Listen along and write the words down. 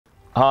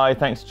Hi,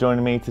 thanks for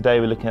joining me. Today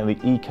we're looking at the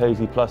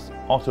Ecosy Plus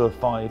Ottawa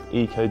 5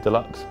 Eco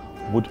Deluxe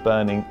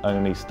Wood-burning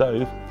only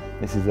stove.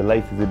 This is the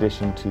latest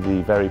addition to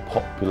the very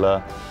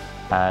popular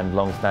and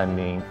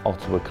long-standing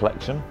Ottawa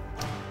collection.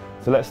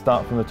 So let's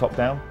start from the top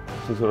down.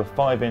 So sort of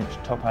 5-inch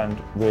top and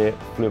rear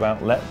flue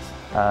outlets.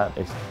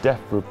 It's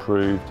Defra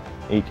Approved,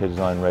 Eco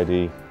Design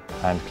ready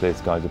and Clear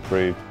Skies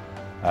approved.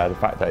 The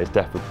fact that it's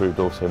Defra Approved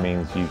also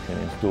means you can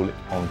install it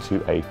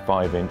onto a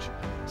 5-inch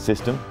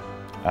system.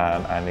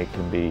 And it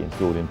can be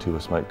installed into a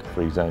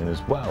smoke-free zone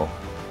as well,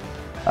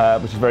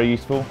 which is very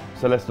useful.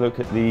 So let's look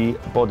at the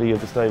body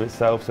of the stove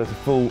itself. So it's a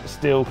full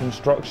steel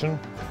construction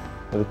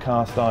with a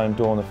cast iron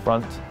door on the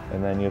front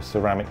and then your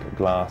ceramic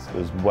glass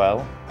as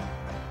well.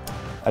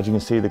 As you can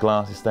see, the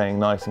glass is staying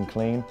nice and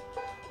clean,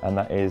 and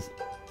that is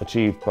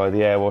achieved by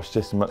the air wash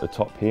system at the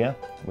top here,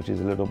 which is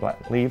a little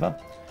black lever.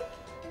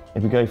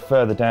 If we go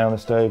further down the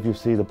stove, you'll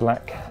see the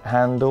black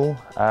handle.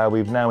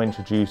 We've now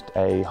introduced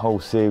a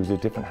whole series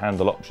of different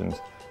handle options,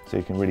 so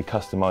you can really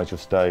customise your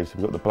stove. So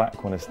we've got the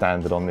black one as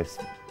standard on this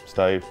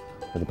stove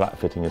with the black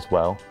fitting as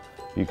well.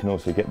 You can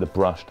also get the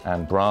brushed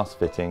and brass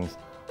fittings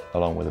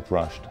along with the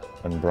brushed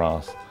and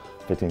brass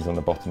fittings on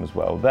the bottom as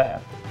well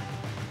there.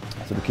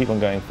 So we keep on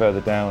going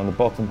further down on the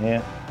bottom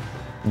here.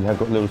 You have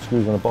got little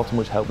screws on the bottom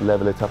which help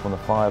level it up on the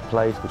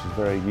fireplace, which is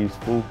very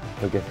useful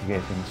for getting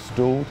it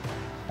installed.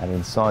 And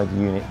inside the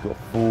unit, you've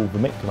got full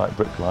vermiculite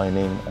brick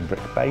lining and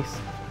brick base,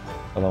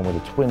 along with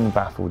a twin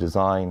baffle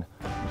design,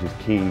 which is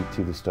key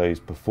to the stove's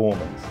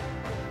performance.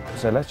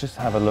 So let's just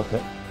have a look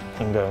at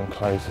and go and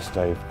close the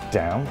stove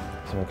down.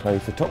 So we'll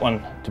close the top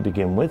one to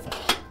begin with.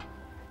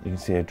 You can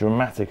see a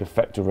dramatic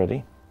effect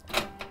already.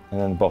 And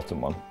then the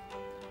bottom one.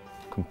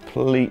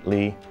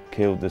 Completely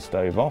killed the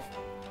stove off.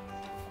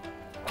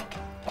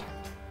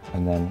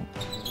 And then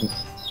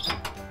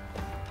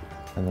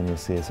you'll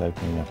see us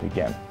opening up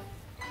again.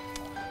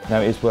 Now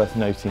it is worth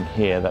noting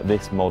here that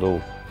this model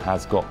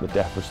has got the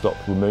Defra stop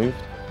removed,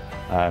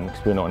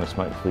 because we're not in a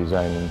smoke-free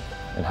zone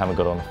and haven't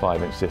got it on a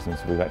 5-inch system,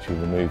 so we've actually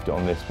removed it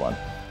on this one.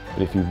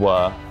 But if you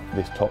were,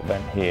 this top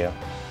vent here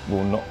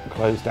will not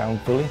close down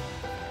fully.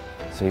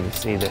 So you can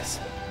see this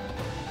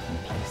in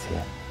place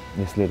here.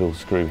 This little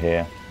screw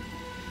here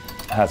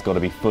has got to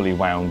be fully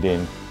wound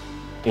in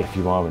if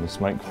you are in a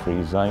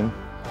smoke-free zone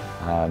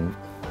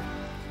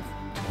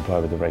to comply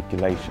with the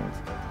regulations.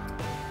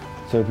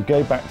 So if we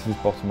go back to this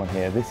bottom one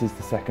here, this is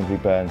the secondary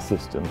burn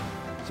system.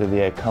 So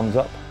the air comes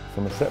up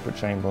from a separate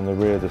chamber on the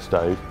rear of the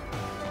stove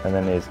and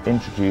then is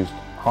introduced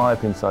high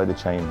up inside the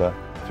chamber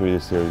through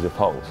this series of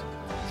holes.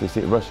 So you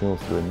see it rushing all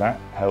through, and that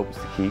helps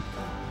to keep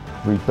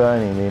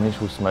reburning the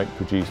initial smoke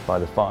produced by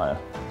the fire.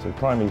 So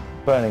primary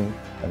burning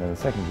and then the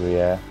secondary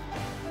air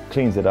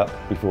cleans it up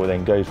before it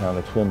then goes around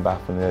the twin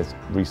baffle and is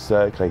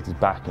recirculated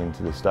back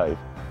into the stove.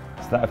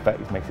 So that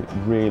effect makes it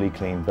really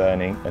clean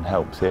burning and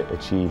helps it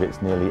achieve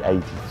its nearly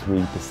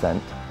 83%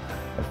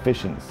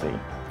 efficiency.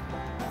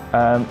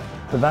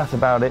 But that's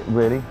about it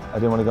really. I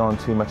didn't want to go on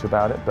too much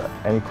about it, but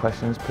any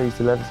questions, please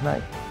do let us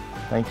know.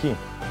 Thank you.